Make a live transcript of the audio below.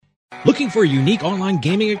Looking for a unique online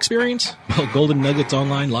gaming experience? Well, Golden Nugget's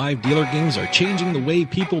online live dealer games are changing the way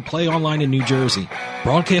people play online in New Jersey.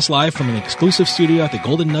 Broadcast live from an exclusive studio at the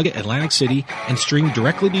Golden Nugget Atlantic City and streamed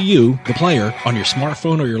directly to you, the player, on your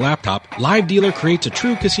smartphone or your laptop, Live Dealer creates a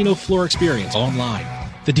true casino floor experience online.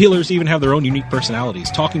 The dealers even have their own unique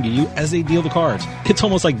personalities, talking to you as they deal the cards. It's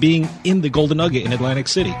almost like being in the Golden Nugget in Atlantic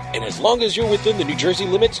City. And as long as you're within the New Jersey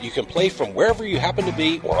limits, you can play from wherever you happen to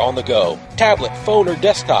be or on the go. Tablet, phone, or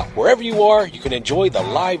desktop, wherever you are, you can enjoy the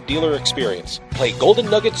Live Dealer experience. Play Golden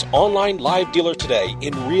Nugget's online Live Dealer today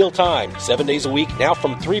in real time, 7 days a week, now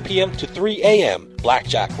from 3 p.m. to 3 a.m.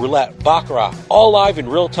 Blackjack, roulette, baccarat, all live in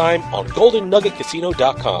real time on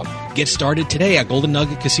GoldenNuggetCasino.com. Get started today at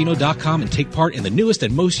GoldenNuggetCasino.com and take part in the newest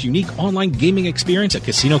and most unique online gaming experience a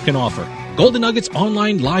casino can offer. Golden Nugget's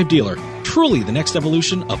online live dealer, truly the next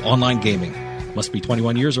evolution of online gaming. Must be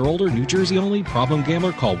 21 years or older, New Jersey only, problem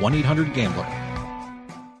gambler, call 1-800-GAMBLER.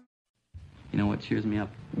 You know what cheers me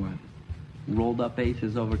up? What? Rolled up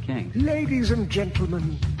aces over kings. Ladies and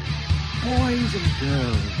gentlemen, boys and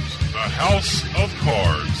girls. The House of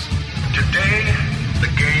Cards. Today, the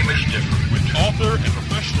game is different. With author and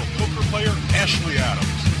professional poker player Ashley Adams.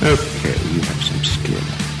 Okay, you have some skill.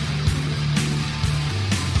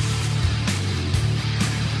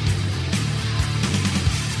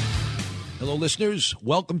 Hello, listeners.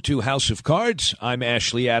 Welcome to House of Cards. I'm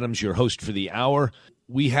Ashley Adams, your host for the hour.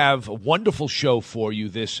 We have a wonderful show for you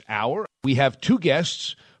this hour. We have two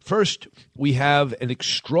guests. First, we have an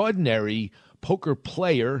extraordinary poker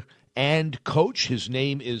player and coach. His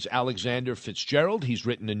name is Alexander Fitzgerald. He's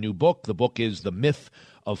written a new book. The book is The Myth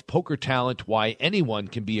of Poker Talent, Why Anyone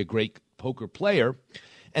Can Be a Great Poker Player.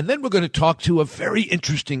 And then we're going to talk to a very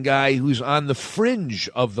interesting guy who's on the fringe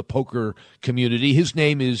of the poker community. His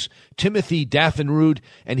name is Timothy Daffenrud,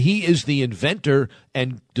 and he is the inventor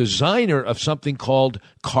and designer of something called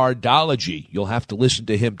Cardology. You'll have to listen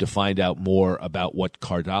to him to find out more about what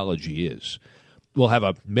Cardology is. We'll have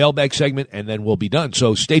a mailbag segment, and then we'll be done.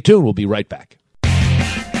 So stay tuned. We'll be right back.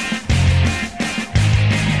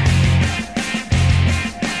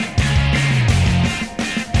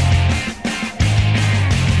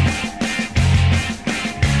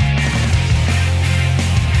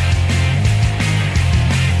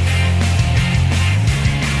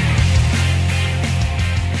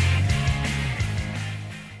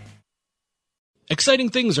 Exciting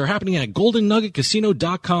things are happening at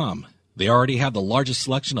GoldenNuggetCasino.com. They already have the largest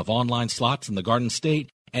selection of online slots in the Garden State,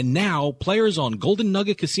 and now players on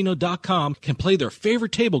GoldenNuggetCasino.com can play their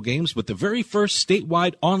favorite table games with the very first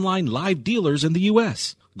statewide online live dealers in the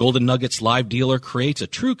U.S. Golden Nugget's live dealer creates a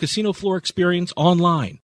true casino floor experience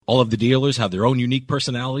online. All of the dealers have their own unique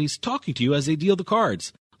personalities, talking to you as they deal the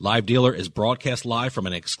cards. Live Dealer is broadcast live from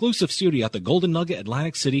an exclusive studio at the Golden Nugget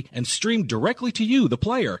Atlantic City and streamed directly to you, the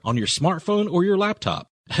player, on your smartphone or your laptop.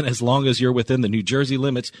 And as long as you're within the New Jersey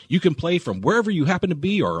limits, you can play from wherever you happen to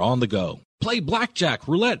be or on the go. Play blackjack,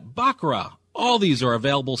 roulette, baccarat. All these are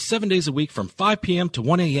available 7 days a week from 5 p.m. to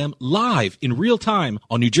 1 a.m. live in real time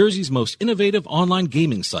on New Jersey's most innovative online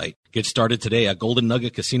gaming site. Get started today at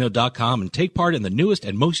GoldenNuggetCasino.com and take part in the newest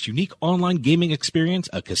and most unique online gaming experience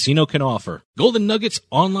a casino can offer. Golden Nugget's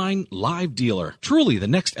online live dealer. Truly the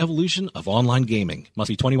next evolution of online gaming. Must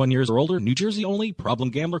be 21 years or older, New Jersey only, problem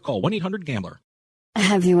gambler, call 1-800-GAMBLER.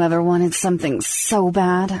 Have you ever wanted something so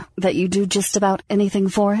bad that you do just about anything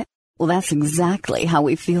for it? Well, that's exactly how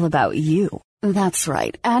we feel about you. That's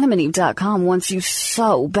right. AdamandEve.com wants you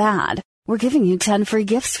so bad. We're giving you 10 free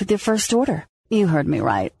gifts with your first order. You heard me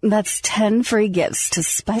right. That's 10 free gifts to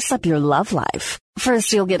spice up your love life.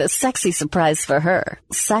 First, you'll get a sexy surprise for her.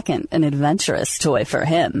 Second, an adventurous toy for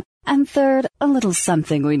him. And third, a little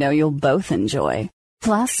something we know you'll both enjoy.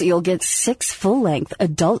 Plus, you'll get 6 full-length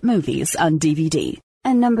adult movies on DVD.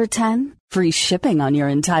 And number 10, free shipping on your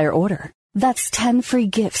entire order. That's 10 free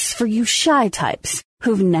gifts for you shy types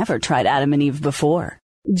who've never tried Adam and Eve before.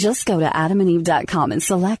 Just go to AdamandEve.com and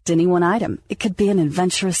select any one item. It could be an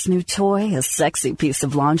adventurous new toy, a sexy piece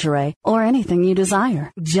of lingerie, or anything you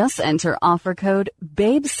desire. Just enter offer code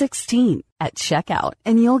BABE16 at checkout,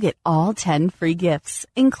 and you'll get all 10 free gifts,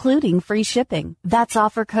 including free shipping. That's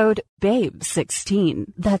offer code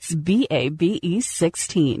BABE16. That's BABE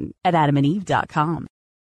 16 at AdamandEve.com.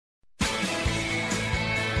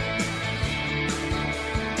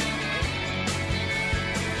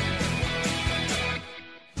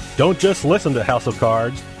 Don't just listen to House of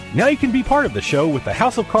Cards. Now you can be part of the show with the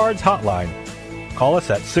House of Cards hotline. Call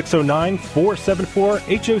us at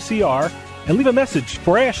 609-474-HOCR and leave a message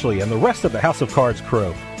for Ashley and the rest of the House of Cards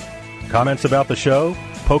crew. Comments about the show,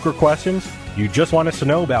 poker questions, you just want us to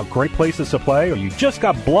know about great places to play, or you just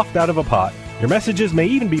got bluffed out of a pot, Your messages may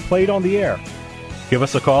even be played on the air. Give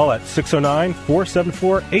us a call at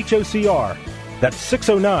 609-474-HOCR. That's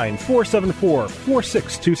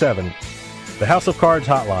 609-474-4627. The House of Cards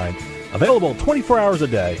hotline, available 24 hours a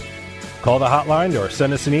day. Call the hotline or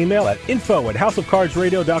send us an email at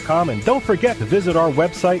info@houseofcardsradio.com, and don't forget to visit our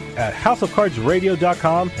website at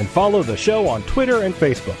houseofcardsradio.com and follow the show on Twitter and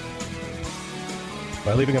Facebook.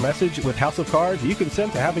 By leaving a message with House of Cards, you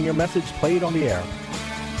consent to having your message played on the air.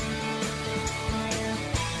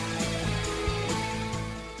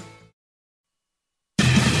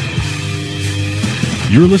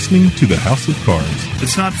 You're listening to the House of Cards.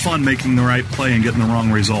 It's not fun making the right play and getting the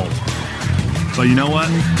wrong result. So you know what?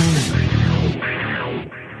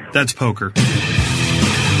 That's poker.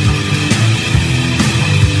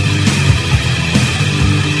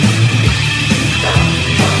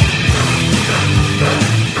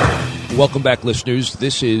 Welcome back, listeners.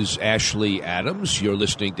 This is Ashley Adams. You're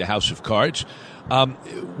listening to House of Cards.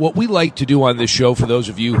 What we like to do on this show, for those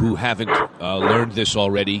of you who haven't learned this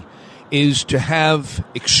already, is to have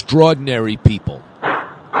extraordinary people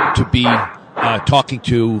to be talking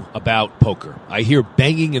to about poker. I hear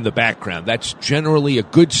banging in the background. That's generally a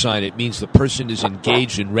good sign. It means the person is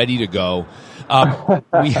engaged and ready to go.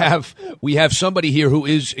 We have somebody here who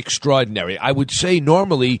is extraordinary. I would say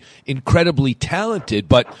normally incredibly talented,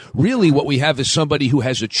 but really what we have is somebody who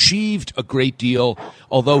has achieved a great deal,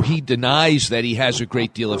 although he denies that he has a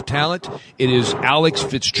great deal of talent. It is Alex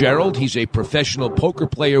Fitzgerald. He's a professional poker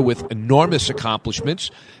player with enormous accomplishments,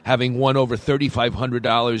 having won over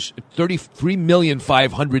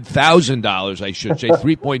 $33,500,000, I should say,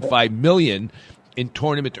 $3.5 million in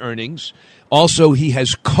tournament earnings. Also, he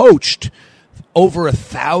has coached over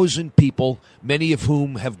 1,000 people, many of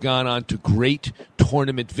whom have gone on to great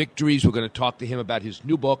tournament victories. We're going to talk to him about his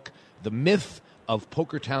new book, The Myth of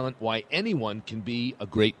Poker Talent, Why Anyone Can Be a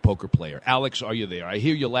Great Poker Player. Alex, are you there? I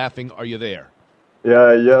hear you laughing. Are you there?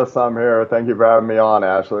 Yes, I'm here. Thank you for having me on,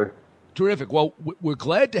 Ashley. Terrific. Well, we're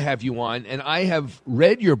glad to have you on, and I have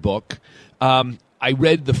read your book. I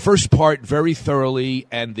read the first part very thoroughly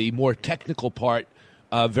and the more technical part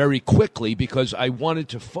very quickly, because I wanted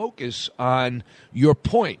to focus on your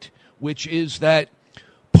point, which is that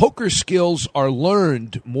poker skills are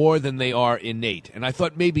learned more than they are innate. And I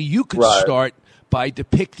thought maybe you could start by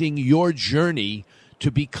depicting your journey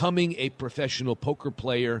to becoming a professional poker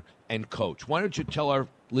player and coach. Why don't you tell our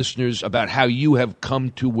listeners about how you have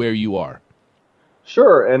come to where you are?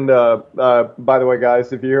 Sure. And by the way,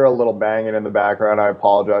 guys, if you hear a little banging in the background, I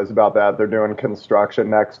apologize about that. They're doing construction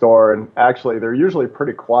next door, and actually they're usually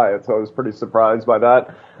pretty quiet, so I was pretty surprised by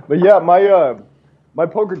that. But yeah, my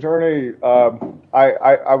poker journey,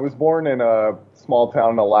 I was born in a small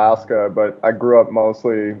town in Alaska, but I grew up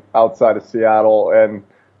mostly outside of Seattle, and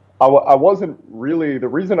I wasn't really, the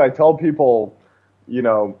reason I tell people, you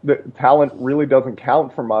know, the talent really doesn't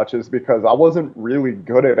count for much is because I wasn't really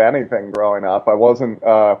good at anything growing up. I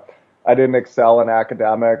didn't excel in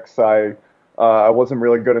academics. I wasn't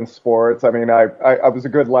really good in sports. I mean, I was a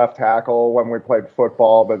good left tackle when we played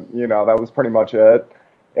football, but, you know, that was pretty much it.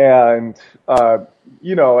 And,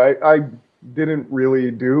 you know, I didn't really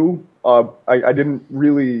I didn't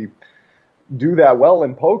really do that well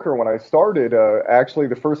in poker when I started. Actually,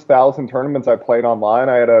 the first 1,000 tournaments I played online,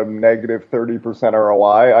 I had a negative 30%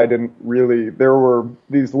 ROI. There were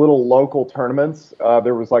these little local tournaments.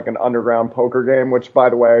 There was like an underground poker game, which, by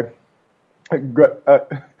the way,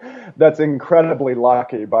 that's incredibly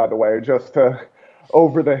lucky, by the way, just to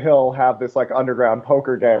over the hill have this like underground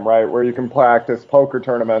poker game, right, where you can practice poker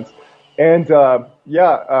tournaments. And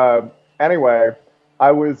anyway,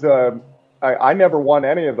 I never won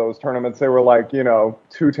any of those tournaments. They were like, you know,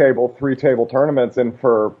 2-table, 3-table tournaments. And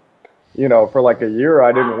for like a year,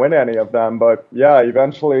 I didn't win any of them. But yeah,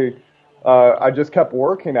 eventually, I just kept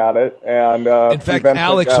working at it. And in fact,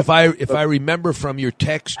 Alex, if I remember from your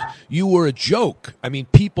text, you were a joke. I mean,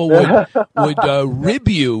 people would rib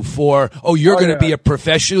you for, you're going to be a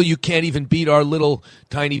professional. You can't even beat our little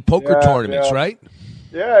tiny poker tournaments, right?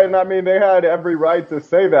 Yeah, and I mean, they had every right to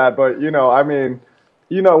say that. But, you know, I mean,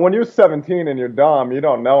 you know, when you're 17 and you're dumb, you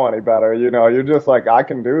don't know any better. You know, you're just like, I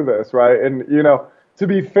can do this, right? And, you know, to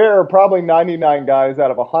be fair, probably 99 guys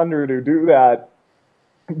out of 100 who do that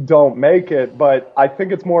don't make it. But I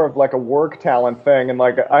think it's more of like a work talent thing. And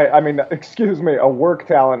like, a work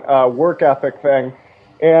talent, work ethic thing.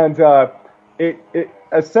 And it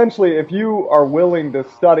essentially, if you are willing to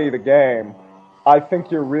study the game, I think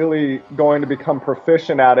you're really going to become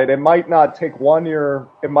proficient at it. It might not take 1 year,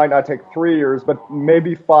 it might not take 3 years, but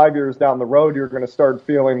maybe 5 years down the road, you're going to start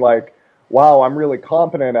feeling like, wow, I'm really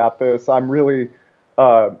competent at this. I'm really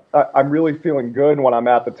feeling good when I'm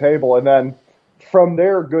at the table. And then from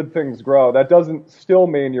there, good things grow. That doesn't still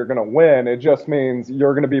mean you're going to win. It just means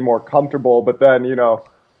you're going to be more comfortable. But then,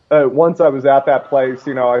 once I was at that place,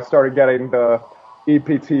 I started getting the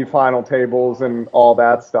EPT final tables and all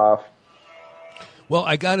that stuff. Well,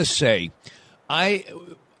 I got to say,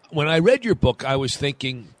 when I read your book, I was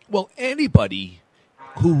thinking, well, anybody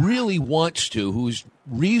who really wants to, who's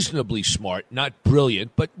reasonably smart, not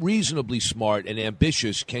brilliant, but reasonably smart and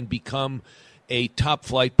ambitious, can become a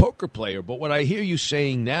top-flight poker player. But what I hear you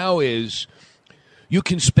saying now is you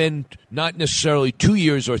can spend not necessarily 2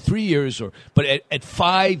 years or 3 years, but at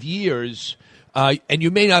 5 years, and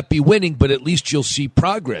you may not be winning, but at least you'll see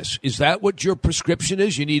progress. Is that what your prescription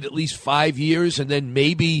is? You need at least 5 years, and then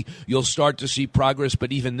maybe you'll start to see progress,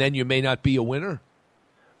 but even then you may not be a winner?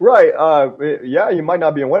 Right. Yeah, you might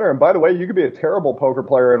not be a winner. And by the way, you could be a terrible poker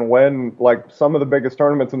player and win like some of the biggest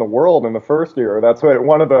tournaments in the world in the first year. That's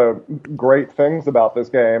one of the great things about this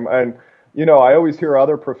game. And, I always hear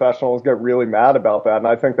other professionals get really mad about that. And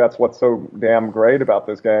I think that's what's so damn great about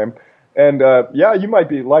this game. And, yeah, you might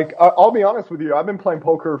be like, I'll be honest with you. I've been playing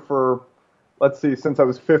poker for, since I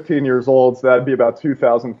was 15 years old. So that'd be about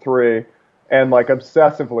 2003. And like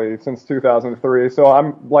obsessively since 2003. So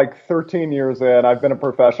I'm like 13 years in. I've been a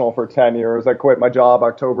professional for 10 years. I quit my job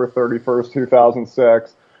October 31st,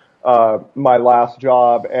 2006, my last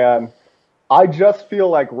job. And I just feel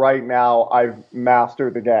like right now I've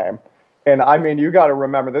mastered the game. And I mean, you got to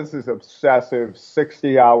remember, this is obsessive,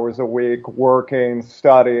 60 hours a week, working,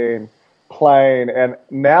 studying, playing. And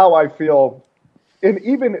now I feel, and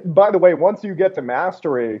even, by the way, once you get to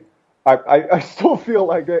mastery, I still feel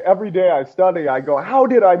like every day I study, I go, how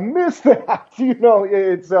did I miss that?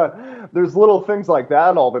 It's there's little things like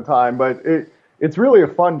that all the time, but it's really a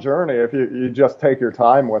fun journey if you just take your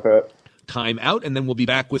time with it. Time out, and then we'll be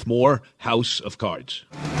back with more House of Cards.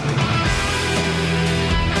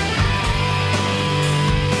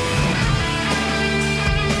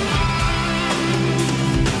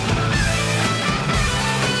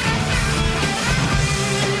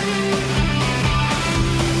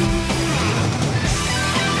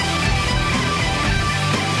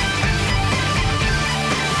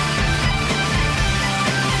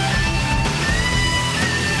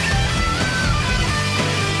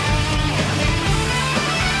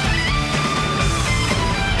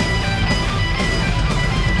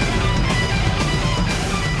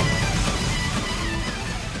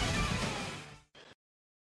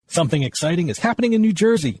 Something exciting is happening in New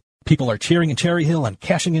Jersey. People are cheering in Cherry Hill and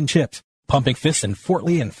cashing in chips, pumping fists in Fort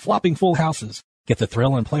Lee and flopping full houses. Get the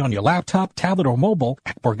thrill and play on your laptop, tablet, or mobile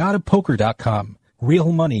at BorgataPoker.com.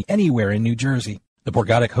 Real money anywhere in New Jersey. The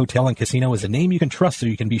Borgata Hotel and Casino is a name you can trust, so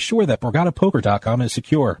you can be sure that BorgataPoker.com is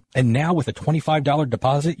secure. And now with a $25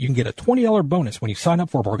 deposit, you can get a $20 bonus when you sign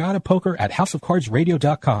up for Borgata Poker at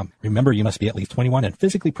HouseOfCardsRadio.com. Remember, you must be at least 21 and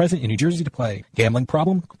physically present in New Jersey to play. Gambling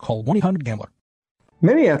problem? Call 1-800-GAMBLER.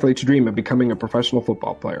 Many athletes dream of becoming a professional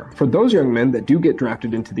football player. For those young men that do get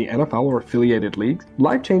drafted into the NFL or affiliated leagues,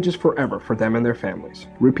 life changes forever for them and their families.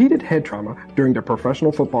 Repeated head trauma during their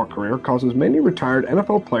professional football career causes many retired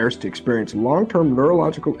NFL players to experience long-term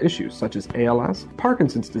neurological issues such as ALS,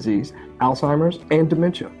 Parkinson's disease, Alzheimer's, and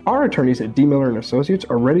dementia. Our attorneys at D. Miller & Associates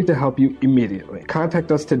are ready to help you immediately.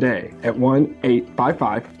 Contact us today at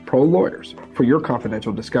 1-855-PRO-LAWYERS for your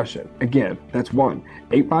confidential discussion. Again, that's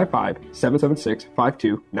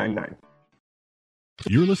 1-855-776-5299.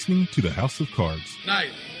 You're listening to the House of Cards.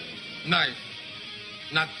 Nice.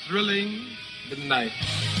 Not thrilling, but nice.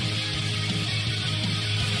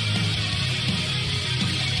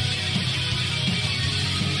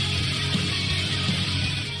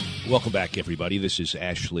 Welcome back, everybody. This is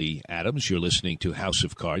Ashley Adams. You're listening to House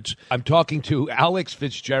of Cards. I'm talking to Alex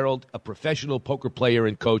Fitzgerald, a professional poker player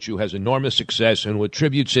and coach who has enormous success and who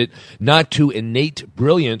attributes it not to innate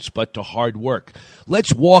brilliance, but to hard work.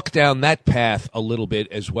 Let's walk down that path a little bit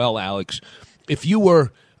as well, Alex. If you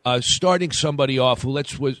were starting somebody off who,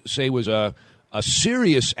 say, was a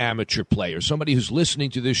serious amateur player, somebody who's listening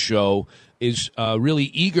to this show, is really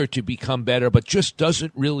eager to become better, but just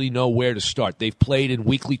doesn't really know where to start. They've played in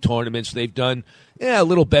weekly tournaments. They've done a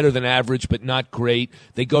little better than average, but not great.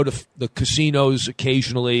 They go to the casinos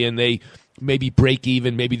occasionally, and they maybe break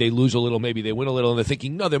even. Maybe they lose a little. Maybe they win a little. And they're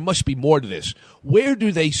thinking, no, there must be more to this. Where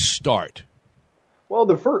do they start? Well,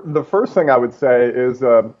 the first thing I would say is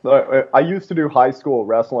I used to do high school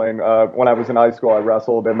wrestling. When I was in high school, I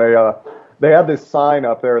wrestled, and they had this sign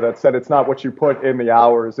up there that said it's not what you put in the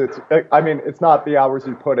hours. It's not the hours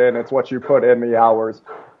you put in, it's what you put in the hours.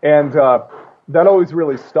 And that always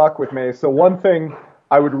really stuck with me. So one thing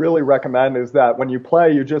I would really recommend is that when you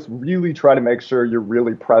play, you just really try to make sure you're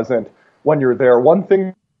really present when you're there. One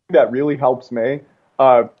thing that really helps me.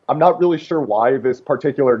 I'm not really sure why this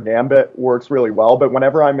particular gambit works really well, but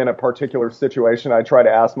whenever I'm in a particular situation, I try to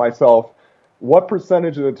ask myself, what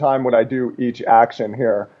percentage of the time would I do each action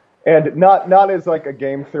here? And not as like a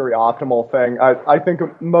game theory optimal thing. I think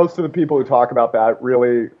most of the people who talk about that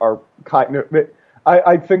really are kind of,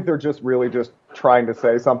 I think they're just really just trying to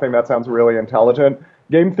say something that sounds really intelligent.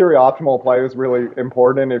 Game theory optimal play is really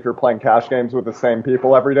important if you're playing cash games with the same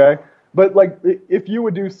people every day. But like, if you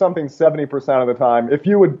would do something 70% of the time, if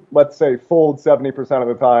you would, let's say, fold 70% of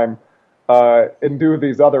the time, and do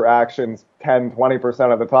these other actions 10,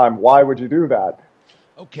 20% of the time, why would you do that?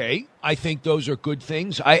 Okay, I think those are good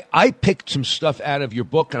things. I picked some stuff out of your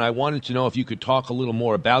book, and I wanted to know if you could talk a little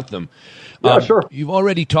more about them. Yeah, sure. You've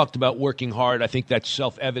already talked about working hard. I think that's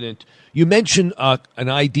self-evident. You mentioned an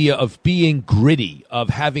idea of being gritty, of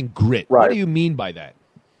having grit. Right. What do you mean by that?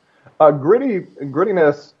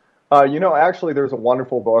 Grittiness, actually there's a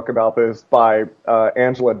wonderful book about this by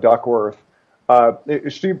Angela Duckworth.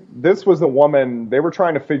 This was a woman, they were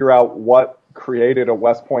trying to figure out what created a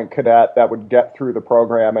West Point cadet that would get through the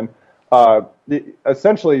program, and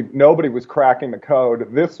essentially nobody was cracking the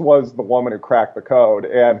code. This was the woman who cracked the code,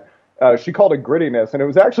 and she called it grittiness, and it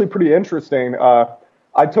was actually pretty interesting.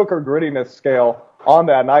 I took her grittiness scale on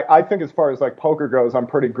that, and I think as far as like poker goes, I'm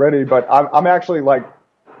pretty gritty, but I'm actually like,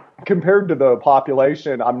 compared to the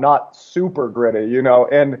population, I'm not super gritty,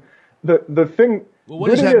 and the thing. Well,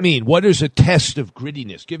 what does that mean? What is a test of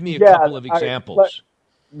grittiness? Give me a couple of examples.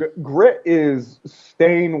 Grit is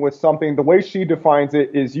staying with something. The way she defines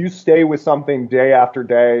it is you stay with something day after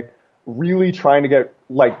day, really trying to get,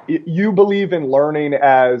 like, you believe in learning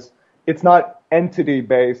as it's not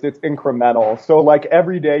entity-based, it's incremental. So, like,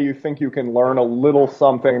 every day you think you can learn a little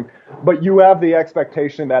something, but you have the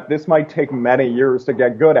expectation that this might take many years to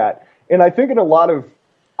get good at. And I think a lot of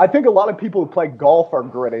people who play golf are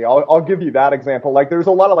gritty. I'll give you that example. Like, there's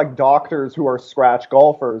a lot of like doctors who are scratch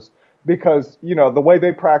golfers because, the way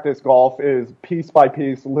they practice golf is piece by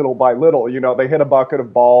piece, little by little. They hit a bucket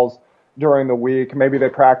of balls during the week. Maybe they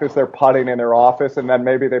practice their putting in their office, and then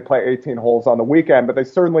maybe they play 18 holes on the weekend, but they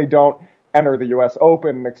certainly don't enter the U.S.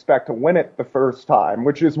 Open and expect to win it the first time,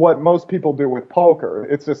 which is what most people do with poker.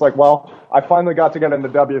 It's just like, well, I finally got to get in the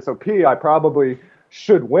WSOP. I probably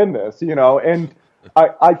should win this, and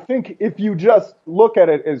I think if you just look at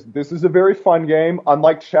it as this is a very fun game.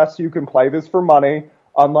 Unlike chess, you can play this for money.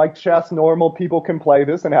 Unlike chess, normal people can play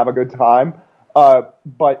this and have a good time.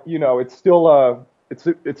 But it's still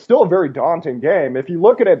a very daunting game. If you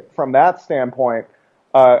look at it from that standpoint,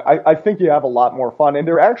 I think you have a lot more fun. And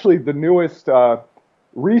they're actually the newest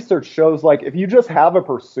research shows, like, if you just have a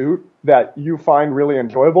pursuit that you find really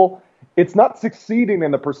enjoyable, it's not succeeding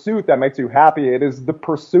in the pursuit that makes you happy. It is the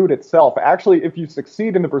pursuit itself. Actually, if you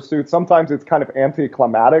succeed in the pursuit, sometimes it's kind of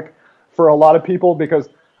anticlimactic for a lot of people because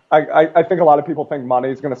I think a lot of people think money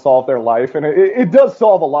is going to solve their life. And it does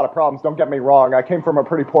solve a lot of problems. Don't get me wrong. I came from a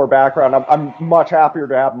pretty poor background. I'm much happier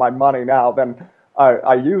to have my money now than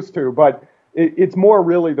I used to. But it's more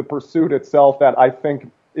really the pursuit itself that I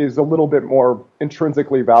think is a little bit more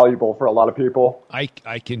intrinsically valuable for a lot of people. I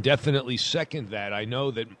can definitely second that. I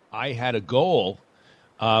know that I had a goal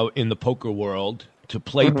in the poker world to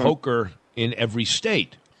play poker in every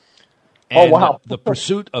state. And the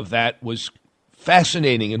pursuit of that was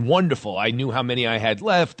fascinating and wonderful. I knew how many I had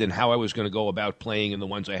left and how I was going to go about playing in the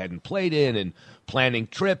ones I hadn't played in and planning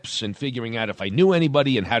trips and figuring out if I knew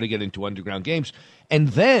anybody and how to get into underground games. And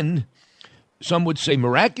then, some would say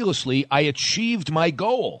miraculously, I achieved my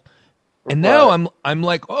goal. And now I'm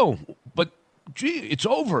like, oh, but gee, it's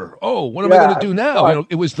over. Oh, what am I going to do now?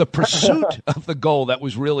 It was the pursuit of the goal that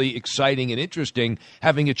was really exciting and interesting.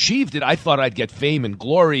 Having achieved it, I thought I'd get fame and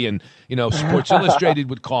glory and, Sports Illustrated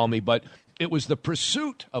would call me, but it was the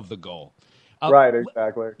pursuit of the goal. Right,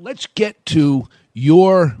 exactly. Let's get to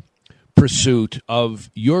your pursuit of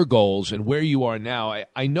your goals and where you are now.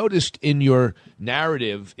 I noticed in your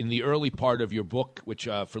narrative in the early part of your book, which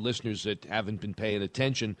for listeners that haven't been paying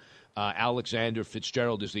attention, Alexander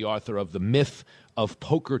Fitzgerald is the author of The Myth of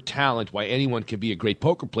Poker Talent, Why Anyone Can Be a Great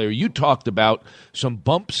Poker Player. You talked about some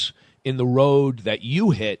bumps in the road that you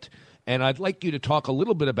hit, and I'd like you to talk a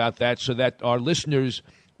little bit about that so that our listeners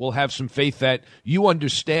will have some faith that you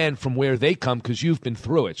understand from where they come because you've been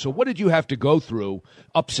through it. So what did you have to go through,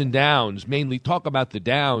 ups and downs? Mainly talk about the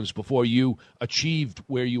downs before you achieved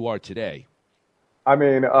where you are today. I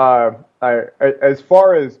mean, as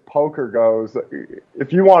far as poker goes,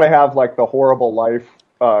 if you want to have like the horrible life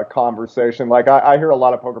conversation, like I hear a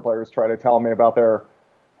lot of poker players try to tell me about their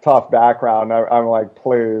tough background. I'm like,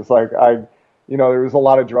 please, like there was a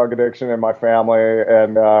lot of drug addiction in my family,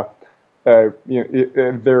 and I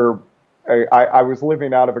was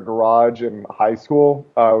living out of a garage in high school.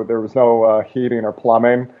 There was no heating or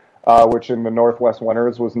plumbing, which in the Northwest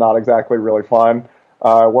winters was not exactly really fun.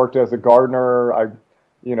 I worked as a gardener. I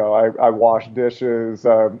washed dishes.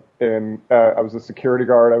 I was a security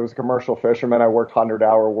guard. I was a commercial fisherman. I worked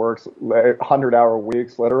 100-hour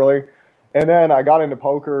weeks, literally. And then I got into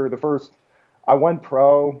poker. I went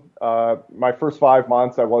pro. My first 5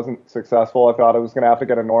 months, I wasn't successful. I thought I was going to have to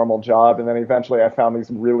get a normal job. And then eventually I found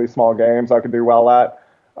these really small games I could do well at.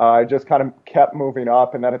 I just kind of kept moving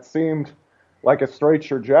up. And then it seemed like a straight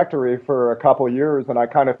trajectory for a couple of years. And I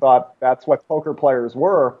kind of thought that's what poker players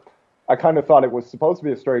were. I kind of thought it was supposed to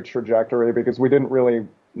be a straight trajectory because we didn't really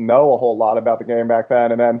know a whole lot about the game back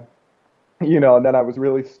then. And then, and then I was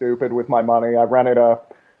really stupid with my money. I rented a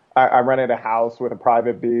house with a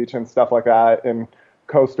private beach and stuff like that in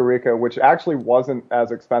Costa Rica, which actually wasn't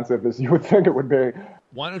as expensive as you would think it would be.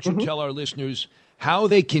 Why don't you tell our listeners how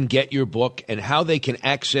they can get your book and how they can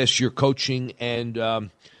access your coaching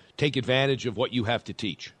and take advantage of what you have to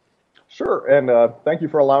teach? Sure, and thank you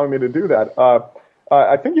for allowing me to do that.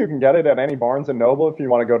 I think you can get it at any Barnes & Noble if you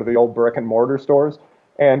want to go to the old brick and mortar stores.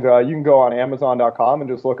 And you can go on Amazon.com and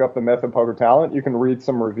just look up The Myth of Poker Talent. You can read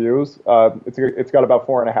some reviews. It's got about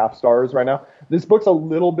 4.5 stars right now. This book's a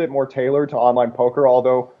little bit more tailored to online poker,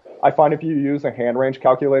 although I find if you use a hand range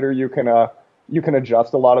calculator, you can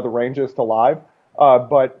adjust a lot of the ranges to live.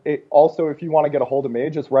 But also, if you want to get a hold of me,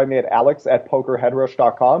 just write me at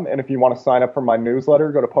alex@pokerheadrush.com. And if you want to sign up for my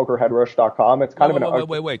newsletter, go to pokerheadrush.com. It's kind of an...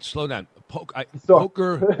 Wait, slow down.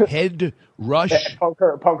 Poker Head Rush?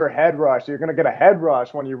 Poker Head Rush. You're going to get a head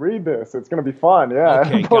rush when you read this. It's going to be fun, yeah.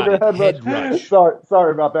 Okay, Poker got it. Head Rush.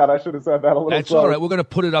 Sorry about that. I should have said that a little That's slower. all right. We're going to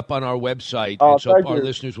put it up on our website, and so our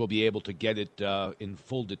listeners will be able to get it in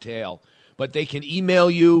full detail. But they can email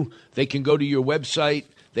you. They can go to your website.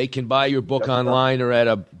 They can buy your book online or at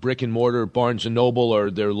a brick and mortar Barnes & Noble or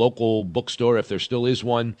their local bookstore if there still is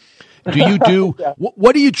one. Do you do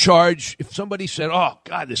what do you charge if somebody said, "Oh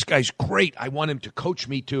God, this guy's great. I want him to coach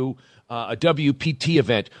me to a WPT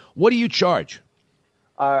event." What do you charge?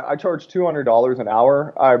 I charge $200 an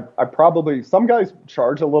hour. I probably some guys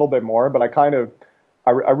charge a little bit more, but I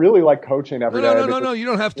really like coaching every day. No. You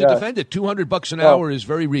don't have to defend it. $200 an hour is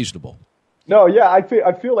very reasonable. No, yeah, I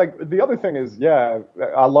feel like the other thing is,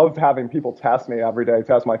 I love having people test me every day,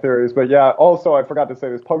 test my theories. But yeah, also I forgot to say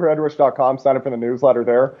this, pokerheadrush.com, sign up for the newsletter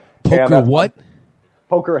there. What?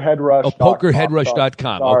 Pokerheadrush. Oh,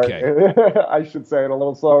 pokerheadrush.com. Okay. I should say it a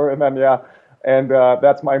little slower. And then,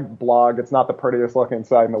 that's my blog. It's not the prettiest looking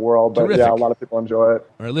site in the world, but Terrific. Yeah, a lot of people enjoy it.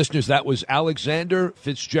 All right, listeners, that was Alexander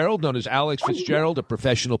Fitzgerald, known as Alex Fitzgerald, a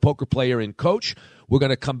professional poker player and coach. We're going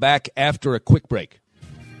to come back after a quick break.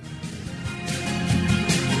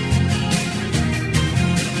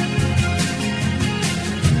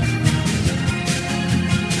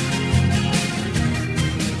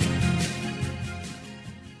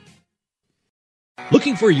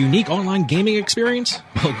 Looking for a unique online gaming experience?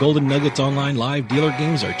 Well, Golden Nuggets online live dealer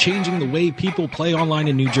games are changing the way people play online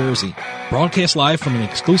in New Jersey. Broadcast live from an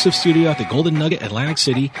exclusive studio at the Golden Nugget Atlantic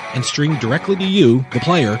City and streamed directly to you, the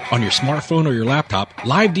player, on your smartphone or your laptop,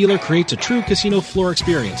 Live Dealer creates a true casino floor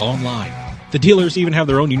experience online. The dealers even have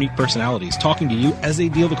their own unique personalities, talking to you as they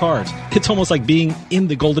deal the cards. It's almost like being in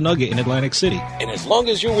the Golden Nugget in Atlantic City. And as long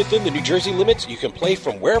as you're within the New Jersey limits, you can play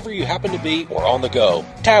from wherever you happen to be or on the go.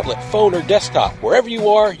 Tablet, phone, or desktop, wherever you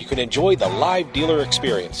are, you can enjoy the Live Dealer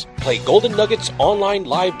experience. Play Golden Nuggets online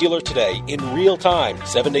Live Dealer today in real time,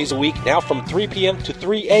 7 days a week, now from 3 p.m. to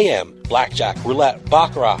 3 a.m. Blackjack, roulette,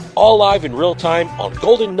 baccarat, all live in real time on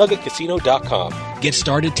GoldenNuggetCasino.com. Get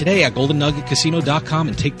started today at GoldenNuggetCasino.com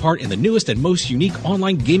and take part in the newest and most unique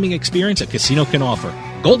online gaming experience a casino can offer.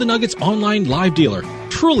 Golden Nuggets Online Live Dealer.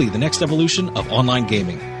 Truly the next evolution of online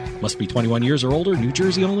gaming. Must be 21 years or older, New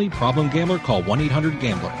Jersey only. Problem gambler, call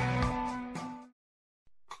 1-800-GAMBLER.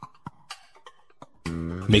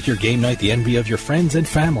 Make your game night the envy of your friends and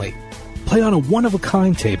family. Play on a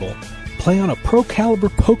one-of-a-kind table. Play on a Pro Caliber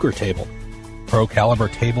poker table. Pro Caliber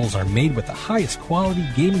tables are made with the highest quality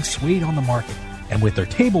gaming suede on the market. And with their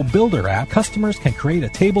Table Builder app, customers can create a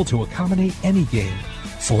table to accommodate any game.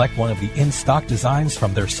 Select one of the in-stock designs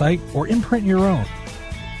from their site or imprint your own.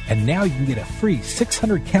 And now you can get a free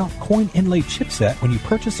 600-count coin inlay chipset when you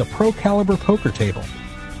purchase a Pro Caliber poker table.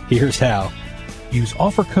 Here's how. Use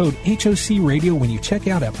offer code HOCRadio when you check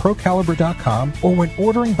out at ProCaliber.com or when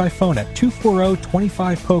ordering by phone at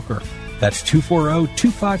 240-25-POKER. That's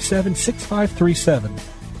 240-257-6537.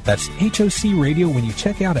 That's HOC Radio when you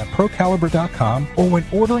check out at ProCaliber.com or when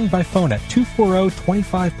ordering by phone at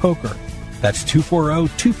 240-25-POKER. That's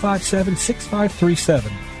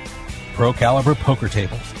 240-257-6537. Pro Caliber Poker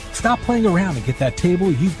Tables. Stop playing around and get that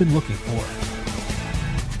table you've been looking for.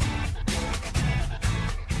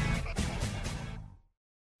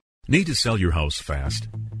 Need to sell your house fast?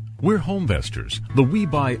 We're Homevestors, the we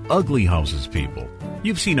buy ugly houses people.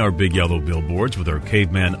 You've seen our big yellow billboards with our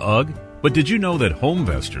caveman UGG, but did you know that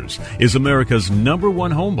Homevestors is America's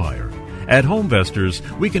 #1 home buyer? At Homevestors,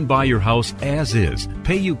 we can buy your house as is,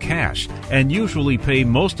 pay you cash, and usually pay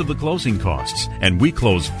most of the closing costs, and we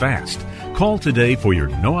close fast. Call today for your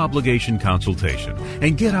no-obligation consultation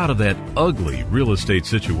and get out of that ugly real estate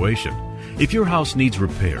situation. If your house needs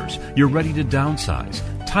repairs, you're ready to downsize,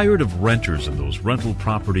 tired of renters and those rental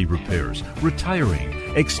property repairs, retiring,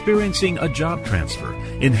 experiencing a job transfer,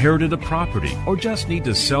 inherited a property, or just need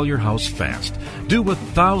to sell your house fast, do what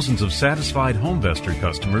thousands of satisfied Homevestor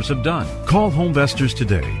customers have done. Call Homevestors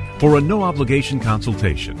today for a no-obligation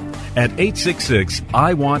consultation at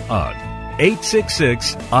 866-I-WANT-UGG.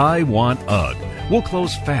 866-I-WANT-UGG. We'll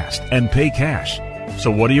close fast and pay cash. So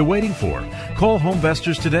what are you waiting for? Call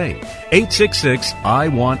Homevestors today.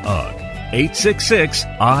 866-I-WANT-UGG.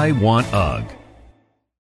 866-I-WANT-UGG.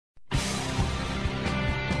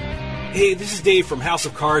 Hey, this is Dave from House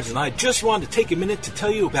of Cards, and I just wanted to take a minute to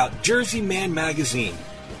tell you about Jersey Man Magazine.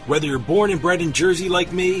 Whether you're born and bred in Jersey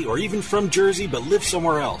like me, or even from Jersey but live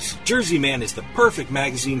somewhere else, Jersey Man is the perfect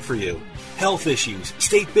magazine for you. Health issues,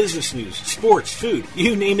 state business news, sports, food,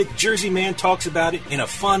 you name it, Jersey Man talks about it in a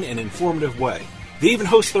fun and informative way. They even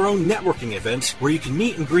host their own networking events where you can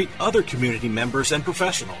meet and greet other community members and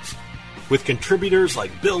professionals. With contributors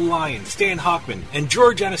like Bill Lyon, Stan Hockman, and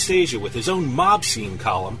George Anastasia with his own mob scene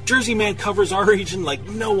column, Jersey Man covers our region like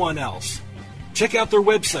no one else. Check out their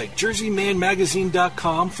website,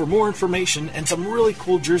 jerseymanmagazine.com, for more information and some really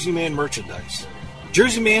cool Jersey Man merchandise.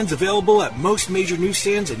 Jersey Man's available at most major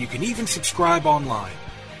newsstands, and you can even subscribe online.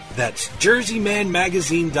 That's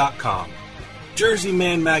jerseymanmagazine.com. Jersey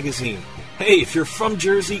Man Magazine. Hey, if you're from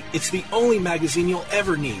Jersey, it's the only magazine you'll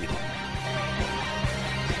ever need.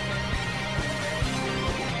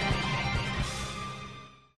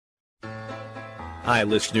 Hi,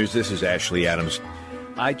 listeners. This is Ashley Adams.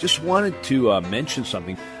 I just wanted to mention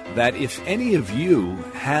something, that if any of you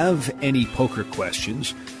have any poker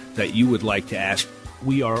questions that you would like to ask,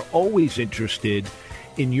 we are always interested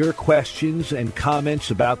in your questions and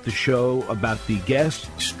comments about the show, about the guests,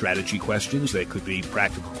 strategy questions. They could be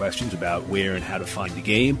practical questions about where and how to find the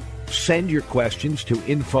game. Send your questions to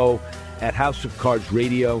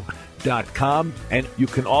info@houseofcardsradio.com, and you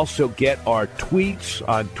can also get our tweets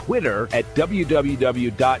on Twitter at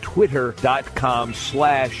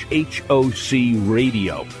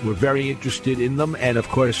www.twitter.com/HOCradio. We're very interested in them, and of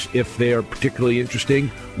course, if they're particularly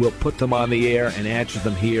interesting, we'll put them on the air and answer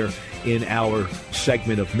them here in our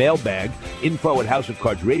segment of Mailbag.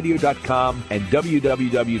 Info@houseofcardsradio.com and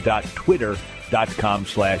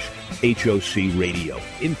www.twitter.com/HOCradio.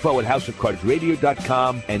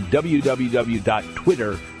 Info@houseofcardsradio.com and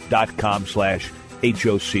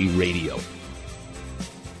www.twitter.com/HOCradio.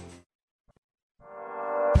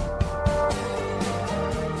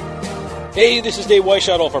 Hey, this is Dave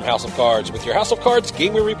Weishuttle from House of Cards with your House of Cards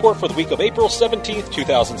Gaming Report for the week of April 17th,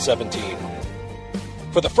 2017.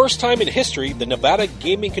 For the first time in history, the Nevada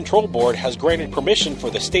Gaming Control Board has granted permission for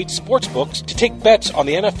the state sportsbooks to take bets on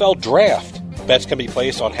the NFL Draft. Bets can be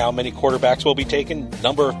placed on how many quarterbacks will be taken,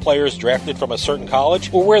 number of players drafted from a certain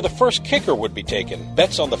college, or where the first kicker would be taken.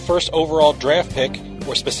 Bets on the first overall draft pick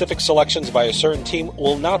or specific selections by a certain team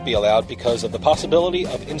will not be allowed because of the possibility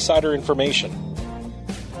of insider information.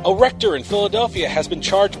 A rector in Philadelphia has been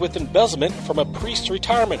charged with embezzlement from a priest's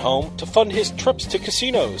retirement home to fund his trips to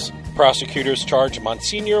casinos. Prosecutors charge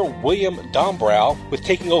Monsignor William Dombrow with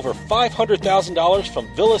taking over $500,000 from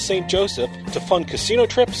Villa St. Joseph to fund casino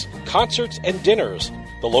trips, concerts, and dinners.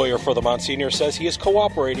 The lawyer for the Monsignor says he is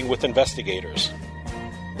cooperating with investigators.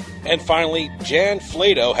 And finally, Jan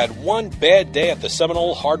Flato had one bad day at the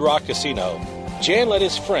Seminole Hard Rock Casino. Jan let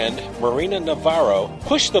his friend, Marina Navarro,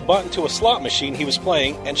 push the button to a slot machine he was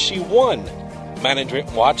playing, and she won.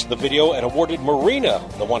 Management watched the video and awarded Marina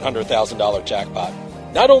the $100,000 jackpot.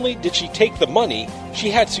 Not only did she take the money, she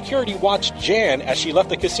had security watch Jan as she left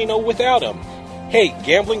the casino without him. Hey,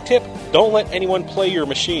 gambling tip, don't let anyone play your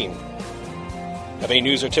machine. Have any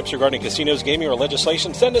news or tips regarding casinos, gaming, or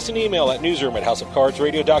legislation? Send us an email at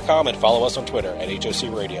newsroom@houseofcardsradio.com and follow us on Twitter at HOC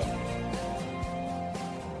Radio.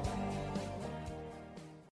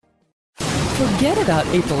 Forget about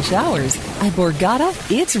April showers. At Borgata,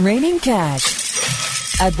 it's raining cash.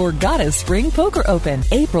 At Borgata's Spring Poker Open,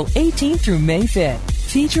 April 18th through May 5th.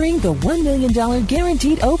 featuring the $1 million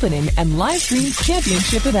guaranteed opening and live-streamed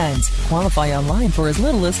championship events. Qualify online for as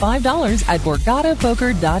little as $5 at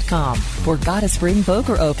BorgataPoker.com. Borgata Spring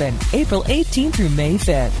Poker Open, April 18th through May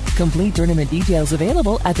 5th. Complete tournament details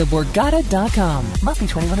available at theborgata.com. Must be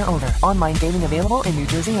 21 or older. Online gaming available in New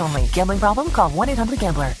Jersey only. Gambling problem? Call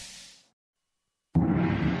 1-800-GAMBLER.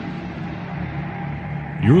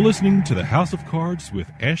 You're listening to the House of Cards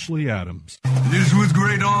with Ashley Adams. It is with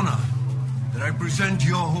great honor that I present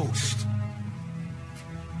your host,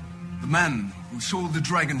 the man who sold the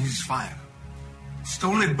dragon his fire,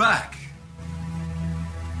 stole it back,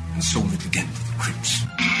 and sold it again to the Crips.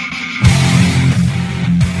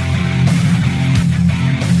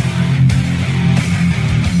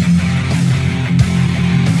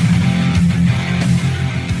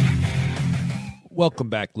 Welcome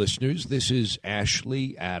back, listeners. This is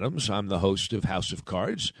Ashley Adams. I'm the host of House of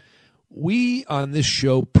Cards. We, on this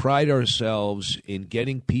show, pride ourselves in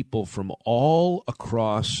getting people from all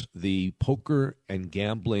across the poker and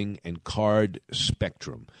gambling and card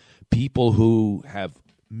spectrum. People who have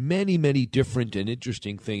many, many different and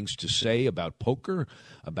interesting things to say about poker,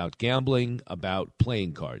 about gambling, about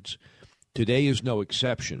playing cards. Today is no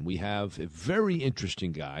exception. We have a very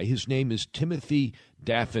interesting guy. His name is Timothy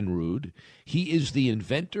Daffenrud. He is the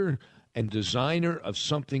inventor and designer of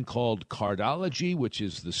something called cardology, which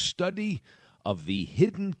is the study of the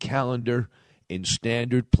hidden calendar in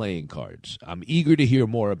standard playing cards. I'm eager to hear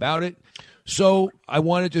more about it. So I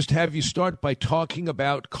want to just have you start by talking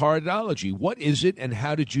about cardology. What is it and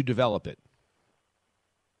how did you develop it?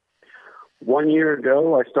 1 year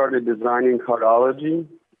ago, I started designing cardology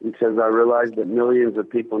because I realized that millions of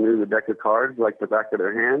people knew the deck of cards like the back of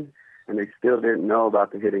their hand, and they still didn't know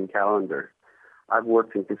about the hidden calendar. I've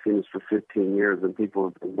worked in casinos for 15 years, and people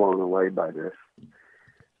have been blown away by this.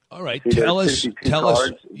 All right, See, tell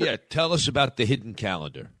us about the hidden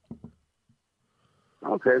calendar.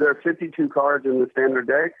 Okay, there are 52 cards in the standard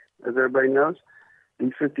deck, as everybody knows.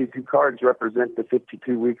 These 52 cards represent the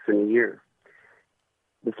 52 weeks in a year.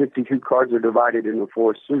 The 52 cards are divided into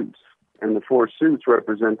 4 suits, and the 4 suits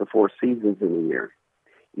represent the 4 seasons in a year.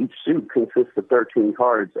 Each suit consists of 13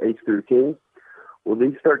 cards, ace through king. Well,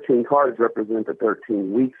 these 13 cards represent the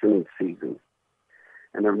 13 weeks in each season.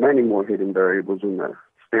 And there are many more hidden variables in the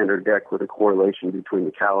standard deck with a correlation between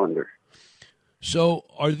the calendar. So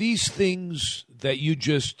are these things that you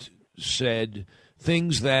just said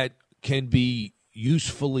things that can be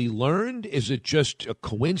usefully learned? Is it just a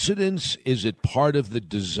coincidence? Is it part of the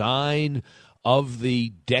design of the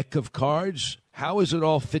deck of cards? How does it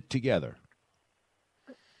all fit together?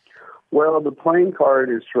 Well, the playing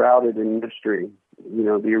card is shrouded in mystery. You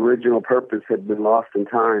know, the original purpose had been lost in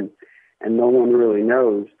time, and no one really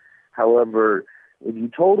knows. However, if you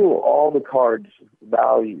total all the cards'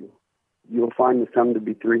 value, you'll find the sum to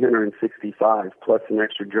be 365, plus an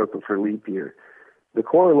extra joker for leap year. The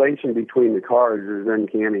correlation between the cards is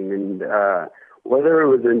uncanny, and whether it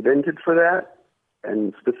was invented for that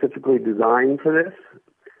and specifically designed for this,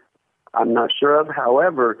 I'm not sure of.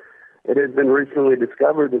 However, it has been recently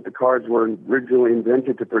discovered that the cards were originally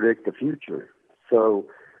invented to predict the future. So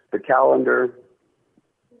the calendar,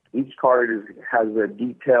 each card has a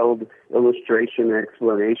detailed illustration and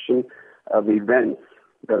explanation of events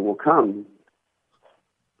that will come.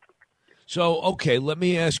 So, okay, let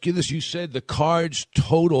me ask you this. You said the cards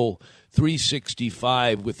total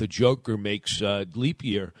 365 with the joker makes leap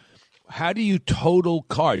year. How do you total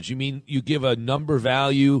cards? You mean you give a number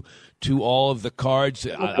value to all of the cards?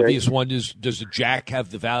 Okay. Obvious one is, does the jack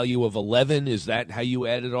have the value of 11? Is that how you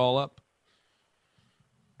add it all up?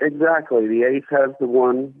 Exactly. The ace has the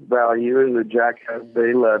 1 value, and the jack has the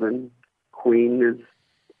 11. Queen is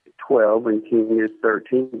 12, and king is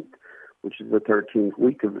 13, which is the 13th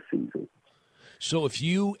week of the season. So if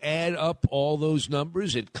you add up all those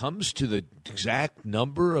numbers, it comes to the exact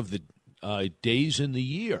number of the days in the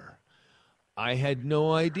year. I had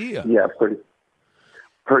no idea. Yeah,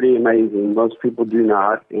 pretty amazing. Most people do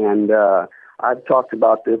not. And I've talked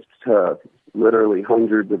about this to literally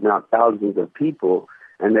hundreds, if not thousands of people,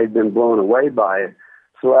 and they've been blown away by it.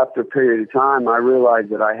 So after a period of time, I realized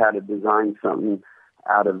that I had to design something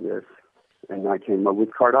out of this, and I came up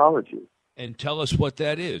with cardology. And tell us what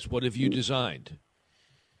that is. What have you designed?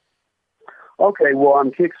 Okay, well,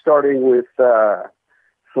 I'm kickstarting with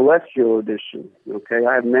Celestial Edition. Okay,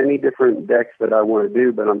 I have many different decks that I want to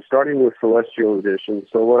do, but I'm starting with Celestial Edition.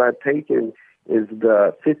 So what I've taken is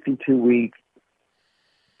the 52-week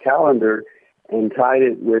calendar and tied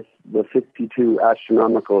it with the 52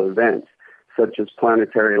 astronomical events, such as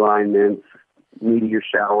planetary alignments, meteor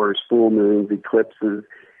showers, full moons, eclipses,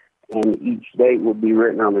 and each date will be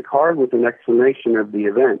written on the card with an explanation of the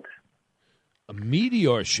event. A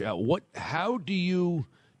meteor shower. How do you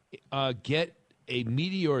get a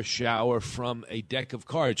meteor shower from a deck of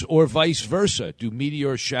cards, or vice versa? Do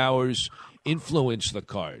meteor showers influence the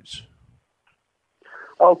cards?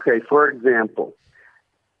 Okay, for example,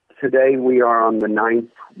 today we are on the 9th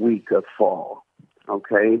week of fall.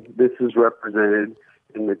 Okay, this is represented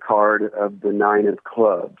in the card of the 9 of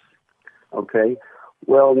clubs. Okay,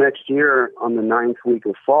 well, next year on the 9th week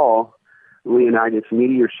of fall, Leonidas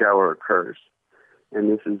meteor shower occurs,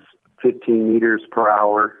 and this is 15 meters per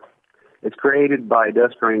hour. It's created by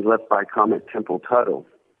dust grains left by Comet Tempel-Tuttle.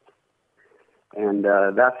 And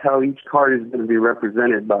that's how each card is going to be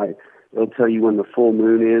represented by. It'll tell you when the full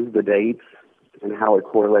moon is, the dates, and how it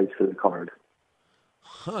correlates to the card.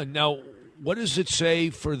 Now, what does it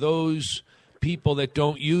say for those people that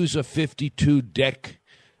don't use a 52 deck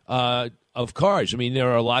of cards? I mean,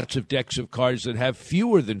 there are lots of decks of cards that have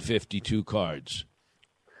fewer than 52 cards.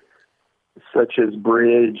 Such as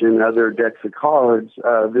bridge and other decks of cards,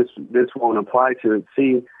 this won't apply to it.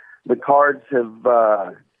 See, the cards have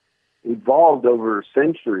evolved over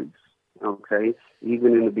centuries, okay?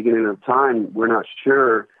 Even in the beginning of time, we're not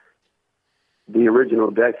sure the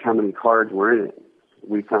original deck, how many cards were in it.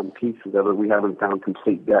 We found pieces of it. We haven't found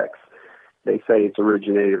complete decks. They say it's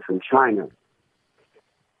originated from China.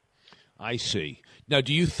 I see. Now,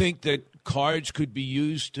 do you think that cards could be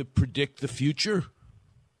used to predict the future?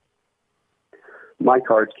 My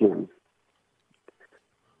cards can.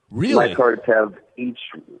 Really? My cards have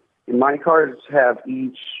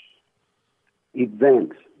each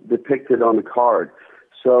event depicted on the card.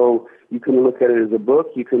 So you can look at it as a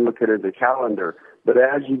book, you can look at it as a calendar. But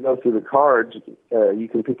as you go through the cards, you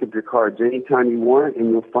can pick up your cards anytime you want,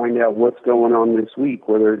 and you'll find out what's going on this week.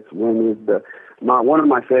 Whether it's one of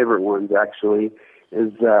my favorite ones actually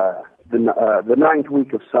is the 9th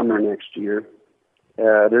week of summer next year.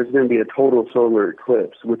 There's going to be a total solar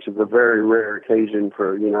eclipse, which is a very rare occasion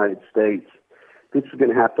for the United States. This is going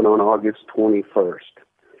to happen on August 21st.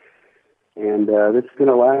 And this is going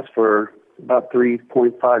to last for about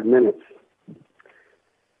 3.5 minutes.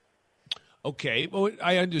 Okay. Well,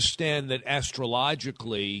 I understand that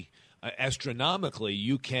astronomically,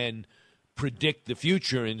 you can predict the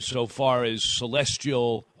future insofar as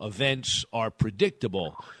celestial events are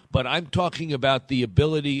predictable. But I'm talking about the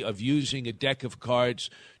ability of using a deck of cards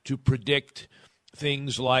to predict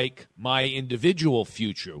things like my individual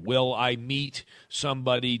future. Will I meet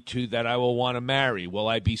somebody that I will want to marry? Will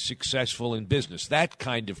I be successful in business? That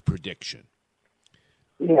kind of prediction.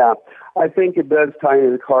 Yeah, I think it does tie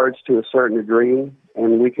into the cards to a certain degree,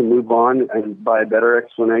 and we can move on. And by a better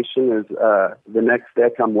explanation is the next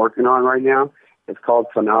deck I'm working on right now. It's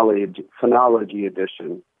called Phenology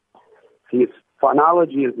Edition. See,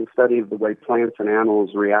 phenology is the study of the way plants and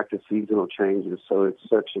animals react to seasonal changes. So it's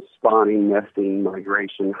such as spawning, nesting,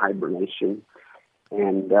 migration, hibernation.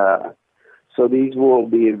 And so these will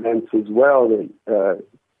be events as well that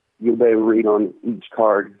you'll be able to read on each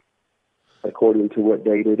card according to what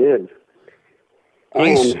date it is.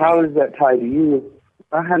 And how does that tie to you?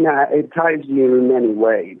 It ties to you in many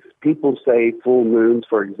ways. People say full moons,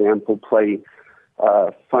 for example, play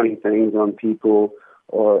funny things on people.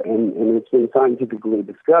 And it's been scientifically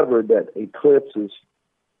discovered that eclipses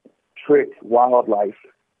trick wildlife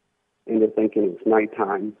into thinking it's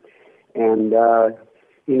nighttime. And,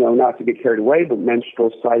 not to get carried away, but menstrual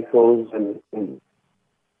cycles and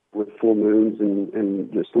with full moons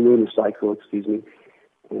and just the lunar cycle,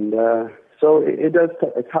 And so it does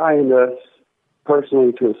tie into us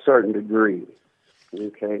personally to a certain degree.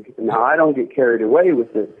 Okay. Now, I don't get carried away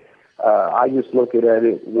with it. I just look at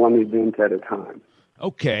it one event at a time.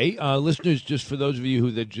 Okay, listeners, just for those of you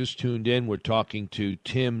that just tuned in, we're talking to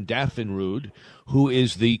Tim Daffenrud, who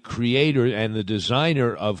is the creator and the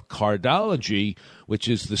designer of Cardology, which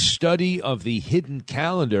is the study of the hidden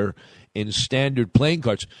calendar in standard playing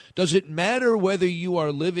cards. Does it matter whether you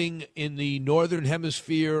are living in the northern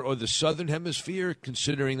hemisphere or the southern hemisphere,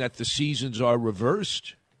 considering that the seasons are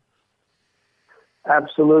reversed?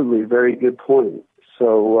 Absolutely, very good point.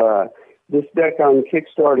 So, this deck I'm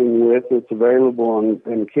kickstarting with, it's available on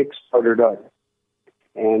Kickstarter.com.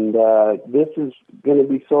 And this is going to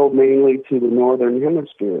be sold mainly to the northern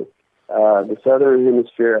hemisphere. The southern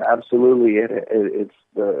hemisphere, absolutely, it's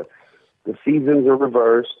the seasons are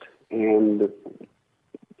reversed, and a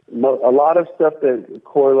lot of stuff that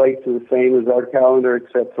correlates to the same as our calendar,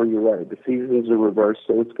 except for, you're right, the seasons are reversed,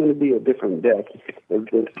 so it's going to be a different deck if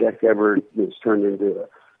this deck ever gets turned into a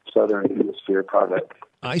southern hemisphere product.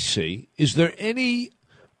 I see. Is there any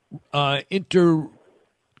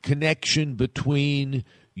interconnection between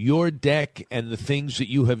your deck and the things that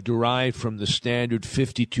you have derived from the standard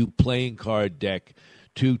 52 playing card deck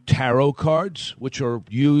to tarot cards, which are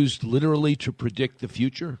used literally to predict the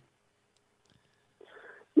future?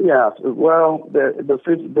 Yeah, well,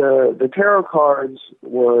 the tarot cards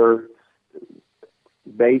were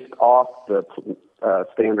based off the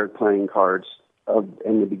standard playing cards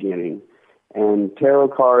in the beginning, and tarot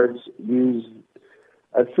cards use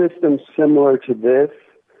a system similar to this,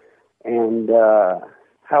 and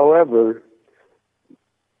however,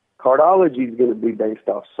 cardology is going to be based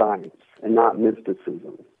off science and not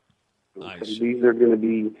mysticism. So these are going to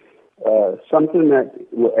be something that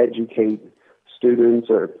will educate students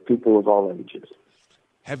or people of all ages.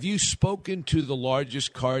 Have you spoken to the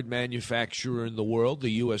largest card manufacturer in the world,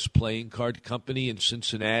 the U.S. Playing Card Company in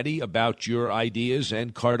Cincinnati, about your ideas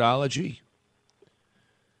and cardology?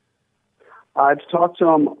 I've talked to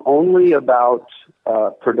them only about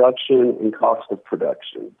production and cost of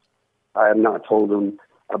production. I have not told them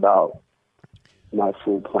about my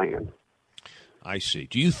full plan. I see.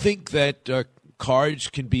 Do you think that cards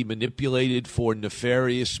can be manipulated for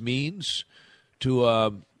nefarious means? I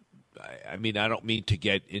mean, I don't mean to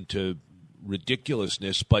get into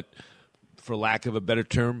ridiculousness, but for lack of a better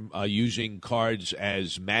term, using cards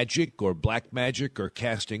as magic or black magic or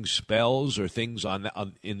casting spells or things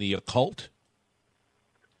in the occult?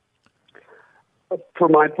 For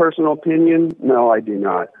my personal opinion, no, I do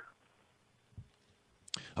not.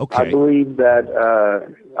 Okay. I believe that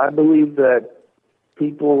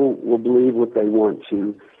people will believe what they want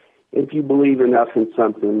to. If you believe enough in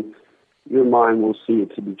something, your mind will see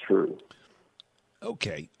it to be true.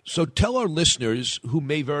 Okay. So tell our listeners who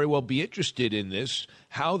may very well be interested in this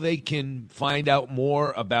how they can find out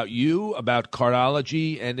more about you, about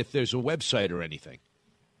cardology, and if there's a website or anything.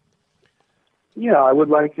 Yeah, I would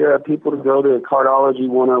like people to go to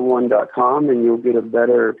cardology101.com, and you'll get a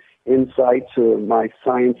better insight to my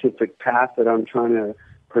scientific path that I'm trying to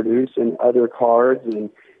produce in other cards, and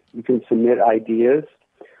you can submit ideas.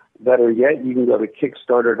 Better yet, you can go to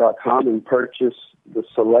Kickstarter.com and purchase the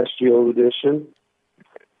Celestial Edition.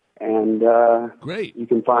 And great. You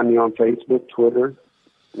can find me on Facebook, Twitter,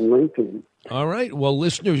 and LinkedIn. All right. Well,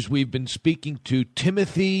 listeners, we've been speaking to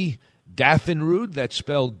Timothy Daffinrud. That's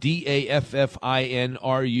spelled Daffinrud.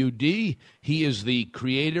 He is the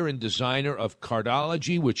creator and designer of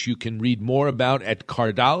Cardology, which you can read more about at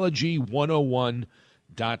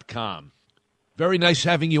cardology101.com. Very nice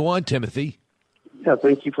having you on, Timothy. Yeah,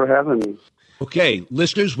 thank you for having me. Okay,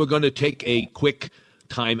 listeners, we're going to take a quick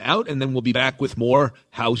time out, and then we'll be back with more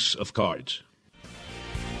House of Cards.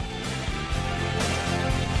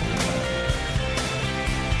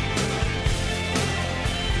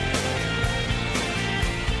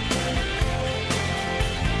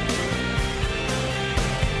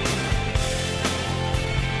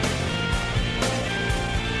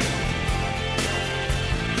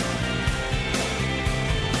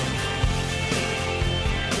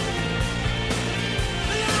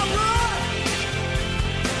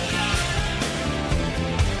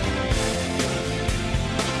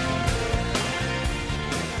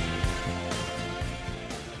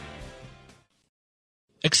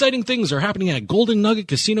 Exciting things are happening at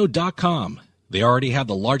GoldenNuggetCasino.com. They already have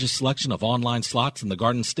the largest selection of online slots in the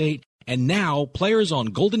Garden State, and now players on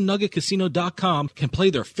GoldenNuggetCasino.com can play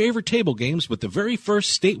their favorite table games with the very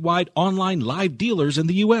first statewide online live dealers in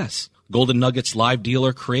the U.S. Golden Nugget's live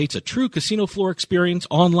dealer creates a true casino floor experience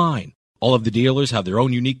online. All of the dealers have their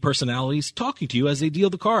own unique personalities talking to you as they deal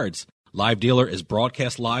the cards. Live Dealer is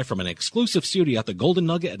broadcast live from an exclusive studio at the Golden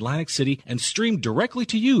Nugget Atlantic City and streamed directly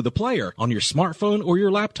to you, the player, on your smartphone or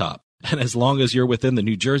your laptop. And as long as you're within the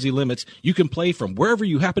New Jersey limits, you can play from wherever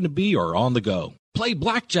you happen to be or on the go. Play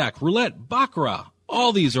blackjack, roulette, baccarat.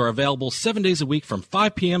 All these are available 7 days a week from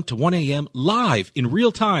 5 p.m. to 1 a.m. live in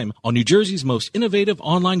real time on New Jersey's most innovative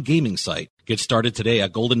online gaming site. Get started today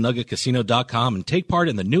at GoldenNuggetCasino.com and take part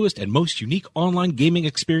in the newest and most unique online gaming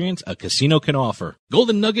experience a casino can offer.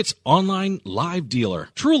 Golden Nugget's online live dealer.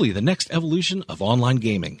 Truly the next evolution of online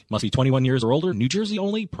gaming. Must be 21 years or older. New Jersey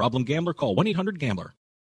only. Problem gambler. Call 1-800-GAMBLER.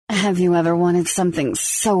 Have you ever wanted something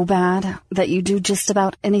so bad that you do just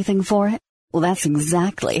about anything for it? Well, that's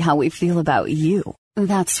exactly how we feel about you.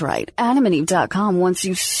 That's right. AdamandEve.com wants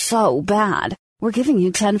you so bad. We're giving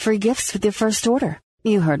you 10 free gifts with your first order.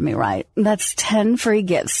 You heard me right. That's 10 free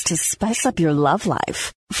gifts to spice up your love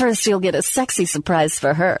life. First, you'll get a sexy surprise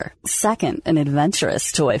for her. Second, an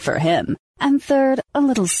adventurous toy for him. And third, a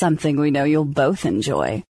little something we know you'll both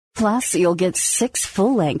enjoy. Plus, you'll get 6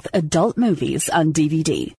 full-length adult movies on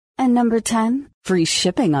DVD. And number 10, free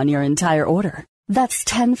shipping on your entire order. That's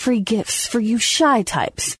 10 free gifts for you shy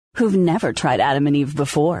types. who've never tried Adam and Eve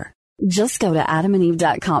before. Just go to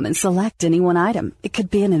adamandeve.com and select any one item. It could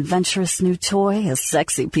be an adventurous new toy, a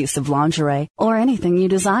sexy piece of lingerie, or anything you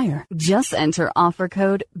desire. Just enter offer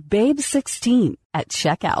code BABE16 at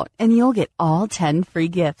checkout, and you'll get all 10 free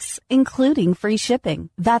gifts, including free shipping.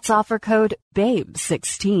 That's offer code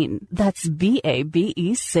BABE16. That's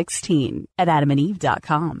BABE 16 at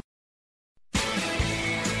adamandeve.com.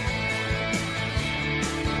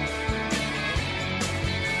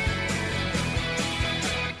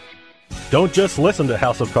 Don't just listen to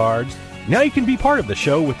House of Cards. Now you can be part of the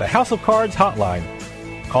show with the House of Cards hotline.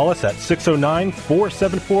 Call us at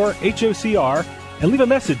 609-474-HOCR and leave a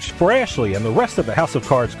message for Ashley and the rest of the House of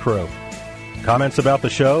Cards crew. Comments about the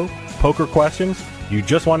show, poker questions, you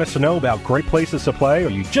just want us to know about great places to play, or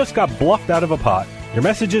you just got bluffed out of a pot. Your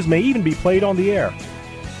messages may even be played on the air.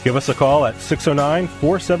 Give us a call at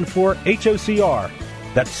 609-474-HOCR.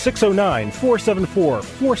 That's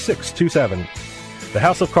 609-474-4627. The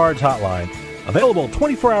House of Cards hotline, available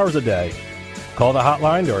 24 hours a day. Call the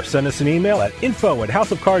hotline or send us an email at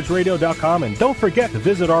info@houseofcardsradio.com, and don't forget to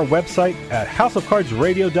visit our website at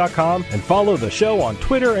houseofcardsradio.com and follow the show on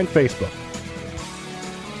Twitter and Facebook.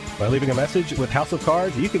 By leaving a message with House of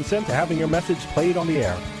Cards, you consent to having your message played on the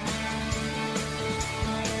air.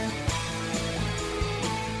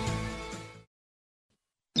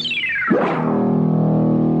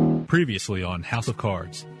 Previously on House of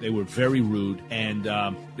Cards. They were very rude, and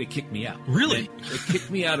they kicked me out. Really? They kicked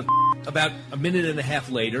me out. About a minute and a half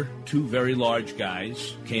later, two very large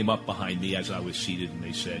guys came up behind me as I was seated, and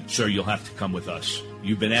they said, "Sir, you'll have to come with us.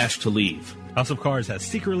 You've been asked to leave." House of Cards has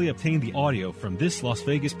secretly obtained the audio from this Las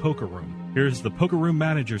Vegas poker room. Here's the poker room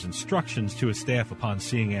manager's instructions to his staff upon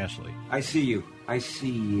seeing Ashley. I see you.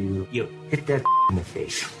 You hit that in the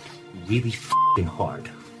face. Really f***ing hard.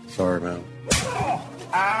 Sorry, man.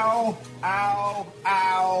 Ow, ow,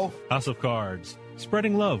 ow. House of Cards,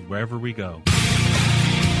 spreading love wherever we go.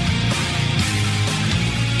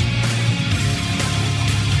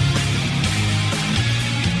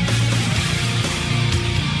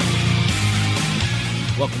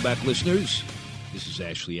 Welcome back, listeners. This is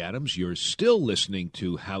Ashley Adams. You're still listening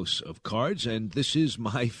to House of Cards, and this is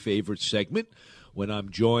my favorite segment when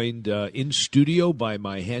I'm joined in studio by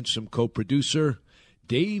my handsome co-producer,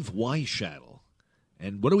 Dave Weishattle.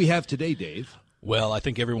 And what do we have today, Dave? Well, I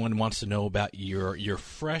think everyone wants to know about your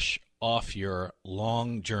fresh off your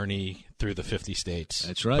long journey through the 50 states.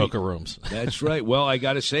 That's right. Poker rooms. That's right. Well, I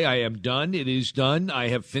got to say, I am done. It is done. I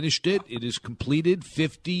have finished it. It is completed.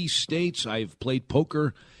 50 states. I've played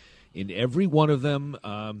poker in every one of them.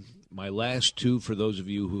 My last two, for those of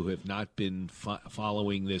you who have not been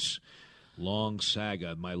following this long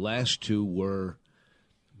saga, my last two were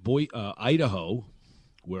Idaho,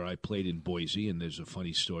 where I played in Boise, and there's a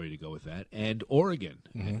funny story to go with that, and Oregon,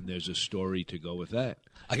 and there's a story to go with that.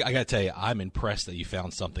 I got to tell you, I'm impressed that you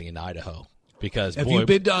found something in Idaho. Because have you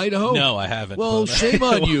been to Idaho? No, I haven't. Well, shame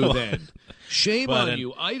on you then. Shame on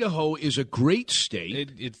you. Idaho is a great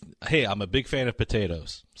state. Hey, I'm a big fan of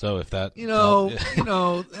potatoes. So if that,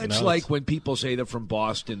 that's like when people say they're from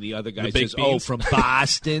Boston. The other guy says, "Oh, from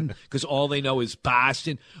Boston," because all they know is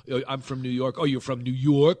Boston. I'm from New York. Oh, you're from New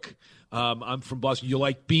York. I'm from Boston. You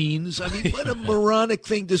like beans? I mean, what a moronic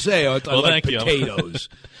thing to say. I like potatoes.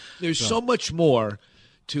 There's so much more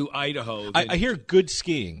to Idaho. I hear good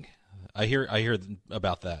skiing. I hear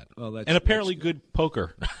about that. Well, and apparently good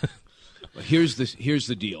poker. Here's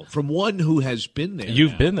the deal. From one who has been there.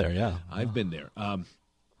 You've been there, yeah. I've been there.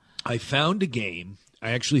 I found a game.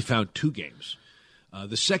 I actually found two games.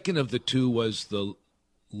 The second of the two was the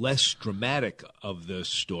less dramatic of the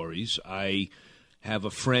stories. I have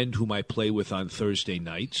a friend whom I play with on Thursday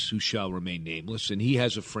nights, who shall remain nameless, and he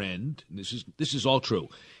has a friend, and this is all true.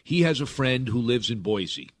 He has a friend who lives in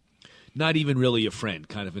Boise. Not even really a friend,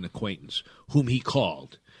 kind of an acquaintance, whom he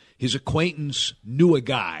called. His acquaintance knew a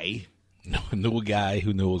guy. Knew a guy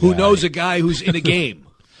who knew a guy. Who knows a guy who's in a game.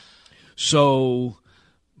 So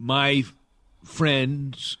my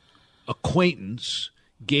friend's acquaintance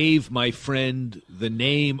gave my friend the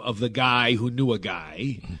name of the guy who knew a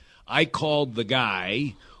guy. I called the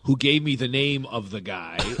guy who gave me the name of the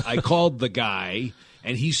guy. I called the guy,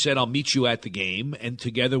 and he said, "I'll meet you at the game." And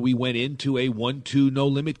together we went into a 1-2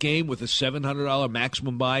 no-limit game with a $700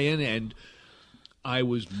 maximum buy-in, and I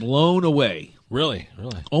was blown away. Really?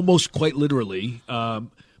 Almost quite literally,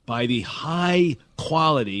 by the high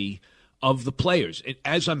quality of the players. And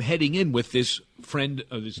as I'm heading in with this friend,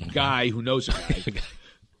 this guy who knows a guy,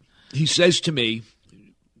 he says to me,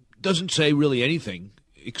 doesn't say really anything,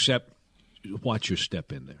 except, "Watch your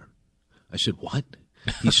step in there." I said, "What?"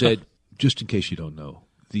 He said, "Just in case you don't know,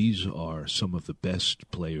 these are some of the best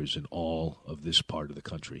players in all of this part of the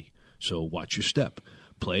country. So watch your step.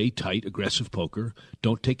 Play tight, aggressive poker.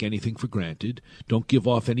 Don't take anything for granted. Don't give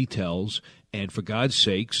off any tells. And for God's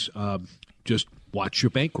sakes, just watch your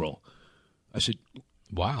bankroll. I said,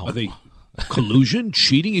 wow. Are they collusion,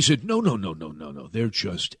 cheating? He said, no. They're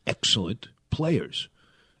just excellent players.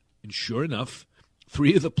 And sure enough,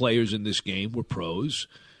 3 of the players in this game were pros.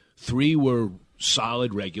 3 were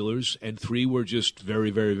solid regulars, and 3 were just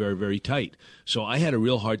very, very, very, very tight. So I had a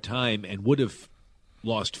real hard time and would have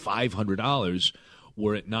lost $500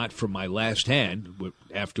 were it not for my last hand,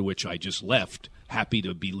 after which I just left, happy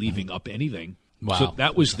to be leaving up anything. Wow. So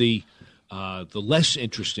that was the less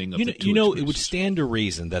interesting of the two. It would stand to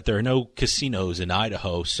reason that there are no casinos in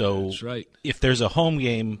Idaho. So that's right. If there's a home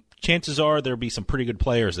game, chances are there'll be some pretty good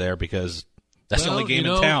players there because that's the only game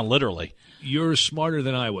in town, literally. You're smarter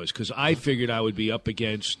than I was because I figured I would be up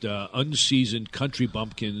against unseasoned country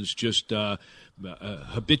bumpkins, just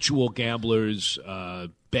habitual gamblers,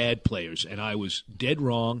 bad players, and I was dead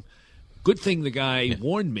wrong. Good thing the guy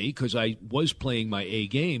warned me because I was playing my A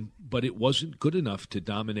game, but it wasn't good enough to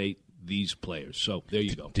dominate these players. So there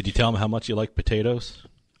you go. Did you tell him how much you like potatoes?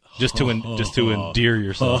 Just to endear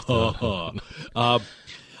yourself to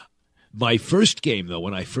my first game, though,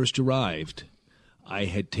 when I first arrived, I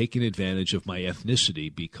had taken advantage of my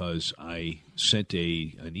ethnicity because I sent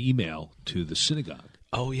an email to the synagogue.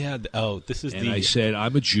 Oh, yeah. And I said,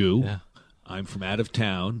 I'm a Jew. Yeah. I'm from out of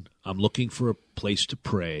town. I'm looking for a place to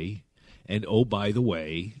pray. And, oh, by the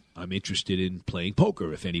way, I'm interested in playing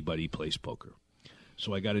poker if anybody plays poker.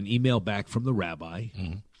 So I got an email back from the rabbi.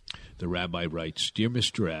 Mm-hmm. The rabbi writes, Dear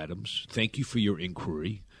Mr. Adams, thank you for your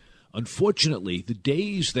inquiry. Unfortunately, the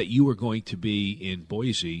days that you are going to be in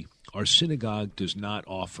Boise, our synagogue does not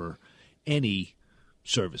offer any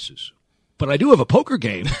services. But I do have a poker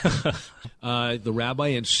game. The rabbi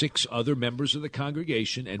and 6 other members of the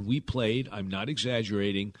congregation, and we played, I'm not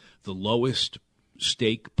exaggerating, the lowest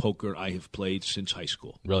stake poker I have played since high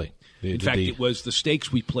school. Really? In fact, it was the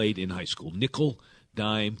stakes we played in high school. Nickel,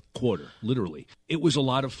 dime, quarter, literally. It was a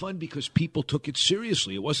lot of fun because people took it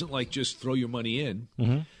seriously. It wasn't like just throw your money in.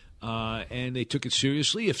 Mm-hmm. And they took it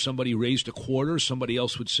seriously. If somebody raised a quarter, somebody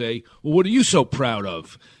else would say, well, what are you so proud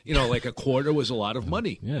of? Like a quarter was a lot of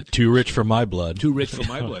money. Yeah, too rich for my blood. Too rich for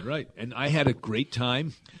my blood, right. And I had a great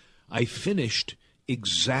time. I finished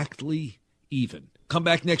exactly even. Come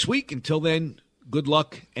back next week. Until then, good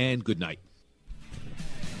luck and good night.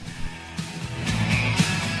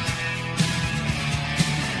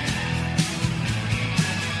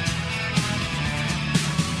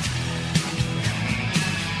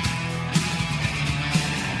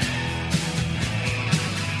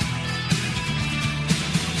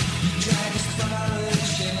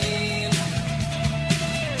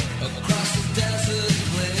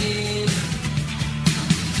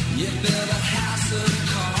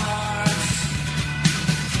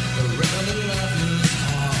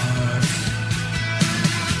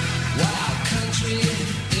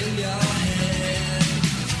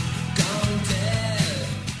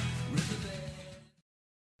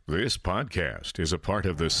 This podcast is a part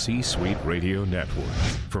of the C-Suite Radio Network.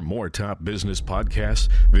 For more top business podcasts,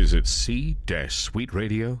 visit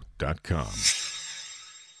c-suiteradio.com.